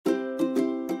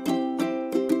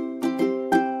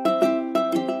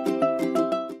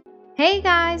Hey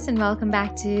guys, and welcome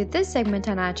back to this segment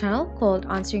on our channel called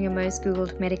Answering Your Most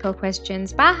Googled Medical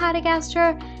Questions by How to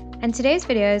Gastro, and today's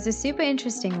video is a super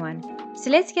interesting one. So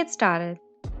let's get started.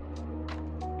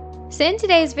 So in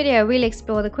today's video, we'll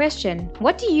explore the question,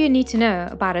 what do you need to know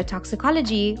about a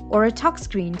toxicology or a tox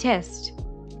screen test?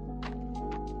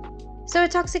 So a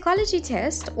toxicology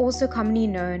test, also commonly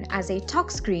known as a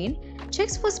tox screen,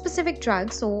 checks for specific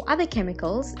drugs or other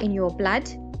chemicals in your blood,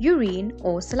 urine,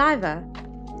 or saliva.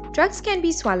 Drugs can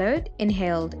be swallowed,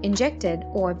 inhaled, injected,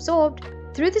 or absorbed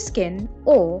through the skin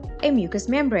or a mucous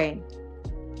membrane.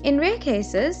 In rare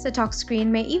cases, a tox screen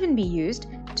may even be used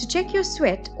to check your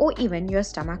sweat or even your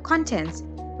stomach contents,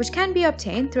 which can be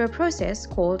obtained through a process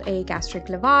called a gastric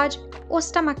lavage or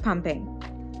stomach pumping,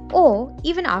 or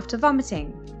even after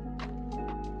vomiting.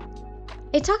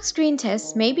 A tox screen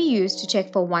test may be used to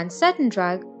check for one certain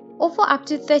drug or for up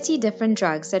to 30 different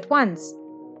drugs at once.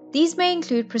 These may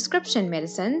include prescription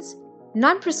medicines,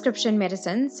 non-prescription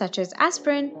medicines such as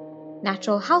aspirin,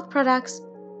 natural health products,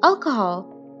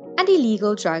 alcohol, and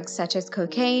illegal drugs such as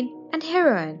cocaine and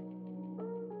heroin.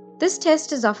 This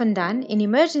test is often done in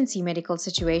emergency medical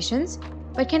situations,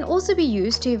 but can also be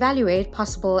used to evaluate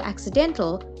possible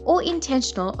accidental or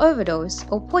intentional overdose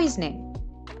or poisoning.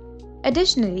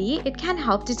 Additionally, it can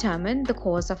help determine the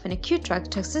cause of an acute drug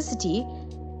toxicity,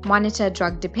 monitor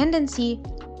drug dependency,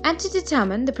 and to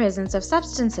determine the presence of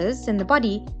substances in the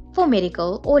body for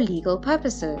medical or legal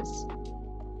purposes.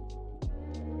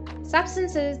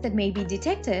 Substances that may be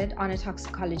detected on a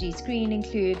toxicology screen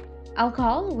include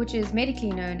alcohol, which is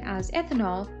medically known as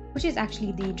ethanol, which is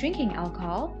actually the drinking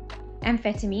alcohol,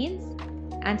 amphetamines,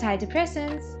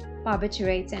 antidepressants,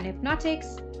 barbiturates and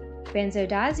hypnotics,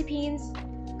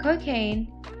 benzodiazepines,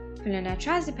 cocaine,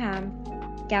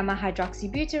 flunitrazepam,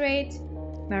 gamma-hydroxybutyrate,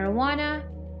 marijuana,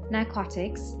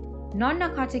 narcotics,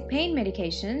 non-narcotic pain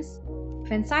medications,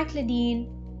 phencyclidine,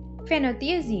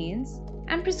 phenothiazines,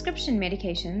 and prescription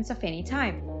medications of any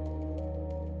type.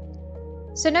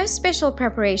 So no special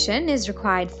preparation is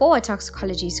required for a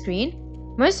toxicology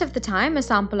screen. Most of the time, a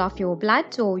sample of your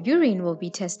blood or urine will be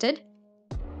tested.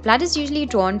 Blood is usually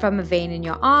drawn from a vein in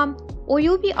your arm, or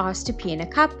you'll be asked to pee in a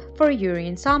cup for a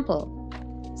urine sample.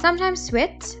 Sometimes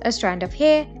sweat, a strand of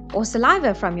hair, or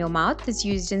saliva from your mouth is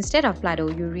used instead of blood or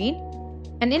urine,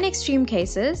 and in extreme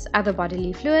cases, other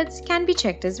bodily fluids can be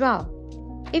checked as well.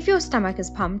 If your stomach is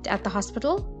pumped at the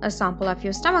hospital, a sample of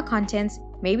your stomach contents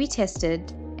may be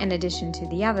tested in addition to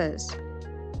the others.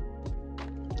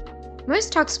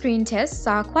 Most tox screen tests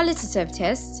are qualitative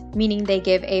tests, meaning they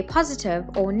give a positive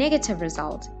or negative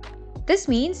result. This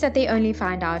means that they only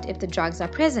find out if the drugs are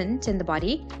present in the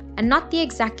body and not the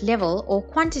exact level or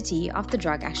quantity of the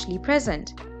drug actually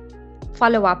present.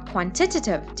 Follow-up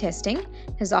quantitative testing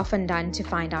is often done to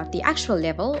find out the actual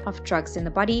level of drugs in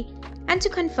the body and to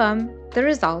confirm the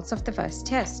results of the first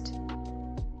test.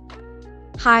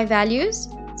 High values.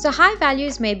 So high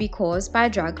values may be caused by a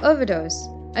drug overdose.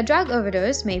 A drug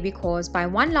overdose may be caused by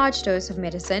one large dose of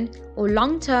medicine or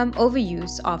long-term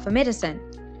overuse of a medicine.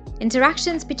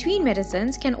 Interactions between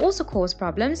medicines can also cause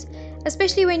problems,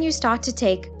 especially when you start to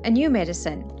take a new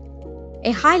medicine.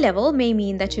 A high level may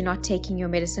mean that you're not taking your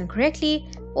medicine correctly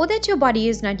or that your body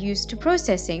is not used to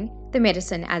processing the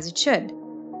medicine as it should.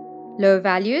 Low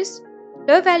values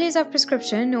of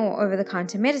prescription or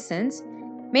over-the-counter medicines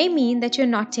may mean that you're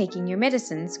not taking your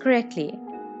medicines correctly.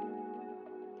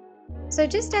 So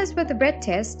just as with the breath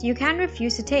test, you can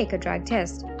refuse to take a drug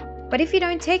test. But if you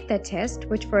don't take that test,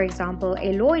 which for example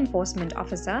a law enforcement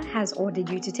officer has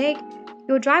ordered you to take,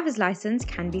 your driver's license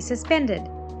can be suspended.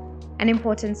 An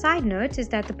important side note is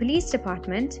that the police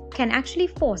department can actually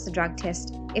force a drug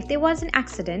test if there was an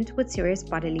accident with serious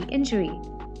bodily injury,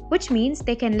 which means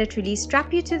they can literally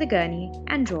strap you to the gurney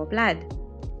and draw blood.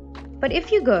 But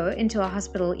if you go into a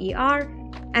hospital ER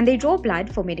and they draw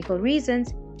blood for medical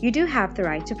reasons, you do have the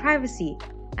right to privacy,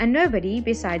 and nobody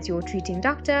besides your treating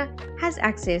doctor has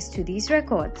access to these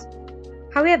records.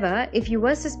 However, if you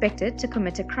were suspected to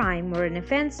commit a crime or an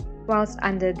offense whilst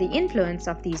under the influence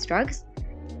of these drugs,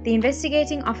 the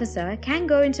investigating officer can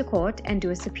go into court and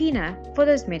do a subpoena for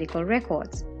those medical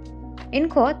records. In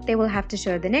court, they will have to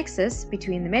show the nexus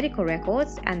between the medical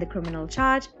records and the criminal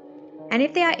charge, and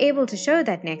if they are able to show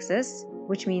that nexus,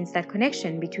 which means that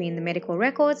connection between the medical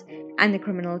records and the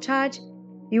criminal charge,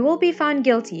 you will be found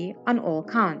guilty on all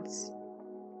counts.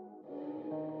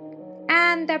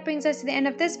 And that brings us to the end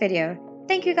of this video.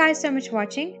 Thank you guys so much for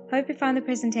watching. Hope you found the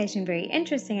presentation very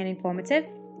interesting and informative.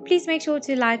 Please make sure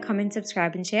to like, comment,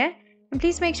 subscribe and share. And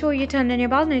please make sure you turn on your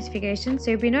bell notifications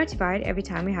so you'll be notified every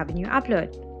time we have a new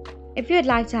upload. If you would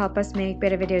like to help us make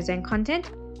better videos and content,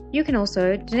 you can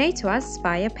also donate to us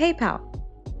via PayPal.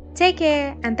 Take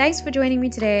care and thanks for joining me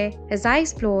today as I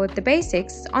explored the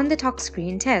basics on the tox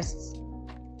screen tests.